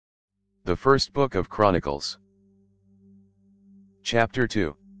The First Book of Chronicles. Chapter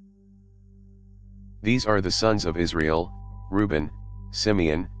 2. These are the sons of Israel: Reuben,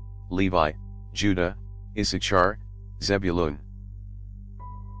 Simeon, Levi, Judah, Issachar, Zebulun,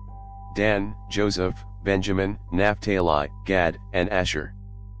 Dan, Joseph, Benjamin, Naphtali, Gad, and Asher.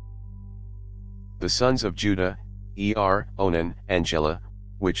 The sons of Judah: Onan, and Shelah,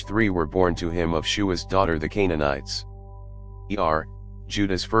 which three were born to him of Shua's daughter the Canaanites.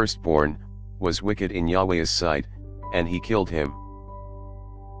 Judah's firstborn, was wicked in Yahweh's sight, and he killed him.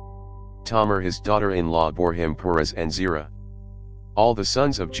 Tamar his daughter-in-law bore him Perez and Zerah. All the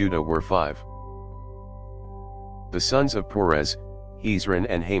sons of Judah were 5. The sons of Perez: Hezron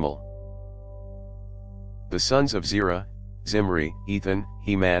and Hamel. The sons of Zerah: Zimri, Ethan,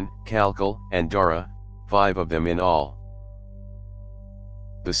 Heman, Calcol, and Dara, 5 of them in all.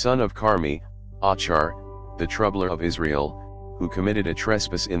 The son of Carmi: Achar, the troubler of Israel, who committed a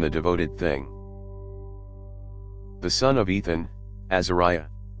trespass in the devoted thing. The son of Ethan: Azariah.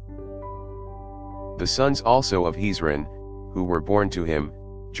 The sons also of Hezron, who were born to him: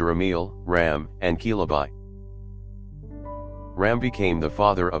 Jerahmeel, Ram, and Chelebai. Ram became the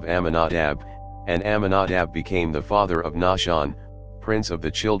father of Amminadab, and Amminadab became the father of Nahshon, prince of the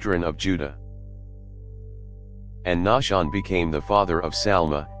children of Judah. And Nahshon became the father of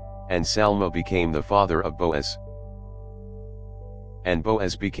Salma, and Salma became the father of Boaz. And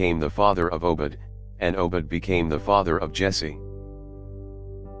Boaz became the father of Obed, and Obed became the father of Jesse.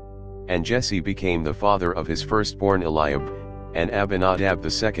 And Jesse became the father of his firstborn Eliab, and Abinadab the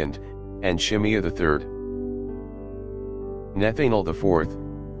second, and Shimea the third. Nethanel the fourth,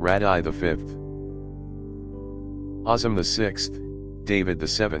 Radai the fifth, Ozam the sixth, David the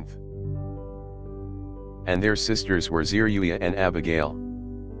seventh. And their sisters were Zeruiah and Abigail.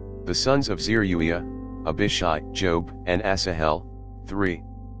 The sons of Zeruiah: Abishai, Job, and Asahel, 3.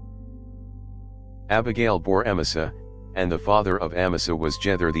 Abigail bore Amasa, and the father of Amasa was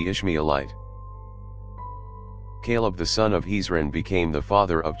Jether the Ishmaelite. Caleb the son of Hezron became the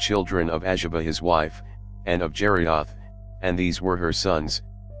father of children of Azubah his wife, and of Jerioth, and these were her sons: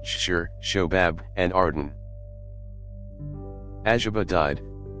 Shur, Shobab, and Arden. Azubah died,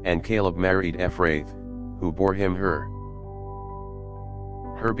 and Caleb married Ephrath, who bore him Hur.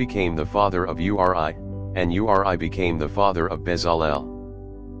 Hur became the father of Uri, and Uri became the father of Bezalel.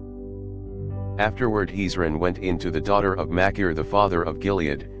 Afterward Hezron went into the daughter of Machir the father of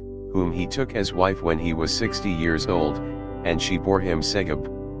Gilead, whom he took as wife when he was 60 years old, and she bore him Segub.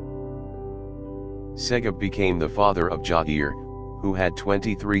 Segub became the father of Jair, who had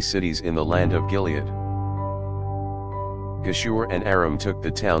 23 cities in the land of Gilead. Geshur and Aram took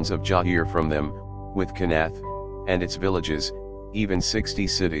the towns of Jair from them, with Kenath, and its villages, even 60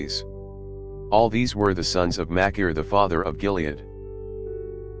 cities. All these were the sons of Machir the father of Gilead.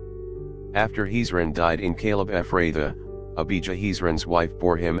 After Hezron died in Caleb Ephrathah, Abijah Hezron's wife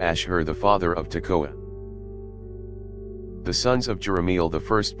bore him Ashur the father of Tekoa. The sons of Jerahmeel the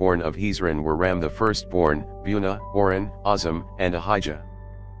firstborn of Hezron were Ram the firstborn, Bunah, Oren, Ozam, and Ahijah.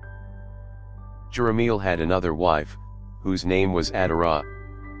 Jerahmeel had another wife, whose name was Adarah.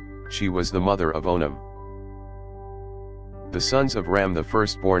 She was the mother of Onam. The sons of Ram the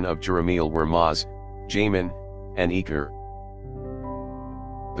firstborn of Jerahmeel were Maz, Jamin, and Eker.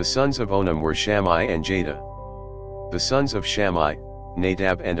 The sons of Onam were Shammai and Jada. The sons of Shammai: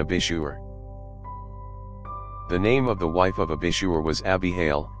 Nadab and Abishur. The name of the wife of Abishur was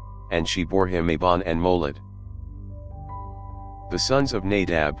Abihail, and she bore him Abon and Molid. The sons of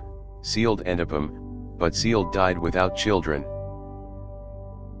Nadab: Sealed and Abim, but Sealed died without children.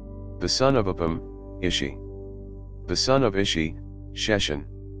 The son of Abim: Ishi. The son of Ishi: Sheshan.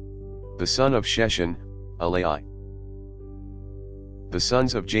 The son of Sheshan: Alai. The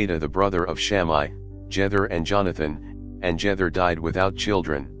sons of Jada the brother of Shammai: Jether and Jonathan, and Jether died without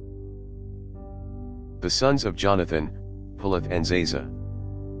children. The sons of Jonathan: Peleth and Zaza.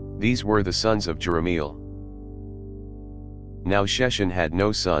 These were the sons of Jerahmeel. Now Sheshan had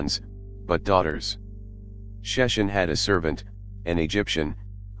no sons, but daughters. Sheshan had a servant, an Egyptian,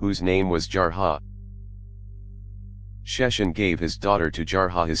 whose name was Jarha. Sheshan gave his daughter to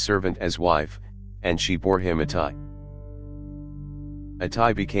Jarha his servant as wife, and she bore him Attai.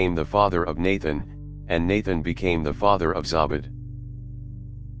 Attai became the father of Nathan, and Nathan became the father of Zabad.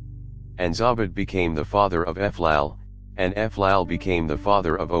 And Zabad became the father of Ephlal, and Ephlal became the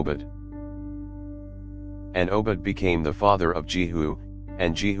father of Obed. And Obed became the father of Jehu,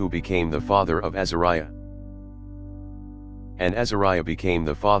 and Jehu became the father of Azariah. And Azariah became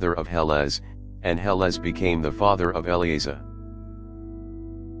the father of Helez, and Helez became the father of Eleazar.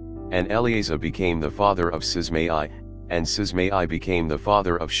 And Eleazar became the father of Sismai, and Sismai became the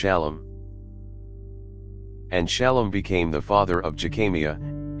father of Shallum. And Shallum became the father of Jechamiah,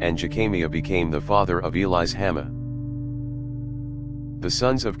 and Jechamiah became the father of Elishama. The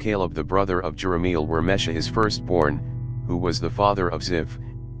sons of Caleb the brother of Jerahmeel were Mesha his firstborn, who was the father of Ziph,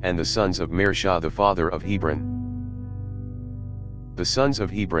 and the sons of Mirshah the father of Hebron. The sons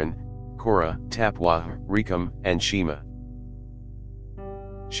of Hebron, Korah, Tapwah, Rechem, and Shema.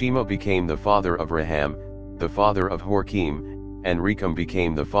 Shema became the father of Raham, the father of Horkim, and Rechem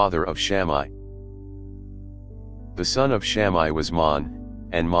became the father of Shammai. The son of Shammai was Mon,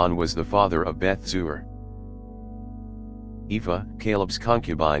 and Mon was the father of Beth-zur. Ephah, Caleb's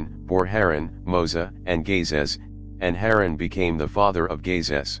concubine, bore Haran, Moza, and Gazez, and Haran became the father of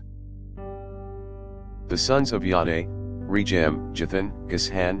Gazez. The sons of Yadai, Regem, Jethan,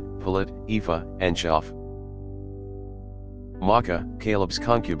 Gishhan, Pelet, Ephah, and Shaph. Maacah, Caleb's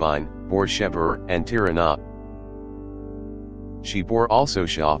concubine, bore Sheber and Tiranah. She bore also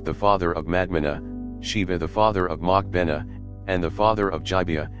Shaph the father of Madmenah, Sheva the father of Machbenah, and the father of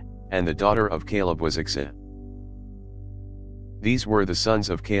Gibeah, and the daughter of Caleb was Iksa. These were the sons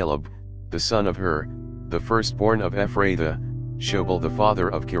of Caleb, the son of Hur, the firstborn of Ephrathah, Shobal the father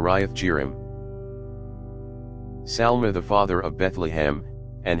of Kiriath-jearim. Salma the father of Bethlehem,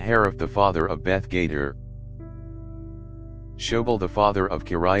 and Hariph the father of Beth-gader. Shobal the father of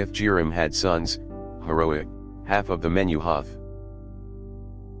Kiriath-jearim had sons, Haroah, half of the Menuhath.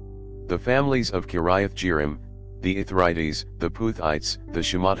 The families of Kiriath-jearim, the Ithrites, the Puthites, the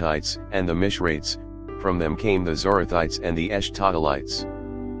Shematites, and the Mishrates, from them came the Zorathites and the Eshtaholites.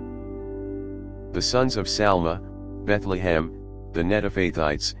 The sons of Salma, Bethlehem, the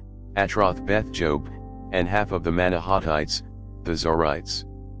Netophathites, Atroth Beth-job, and half of the Manahathites, the Zorites.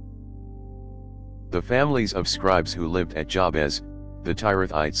 The families of scribes who lived at Jabez, the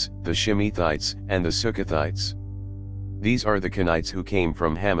Tirathites, the Shemithites, and the Sukkothites. These are the Kenites who came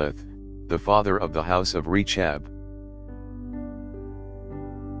from Hamath, the father of the house of Rechab.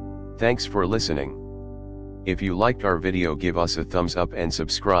 Thanks for listening. If you liked our video, give us a thumbs up and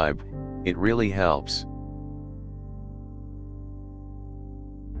subscribe, it really helps.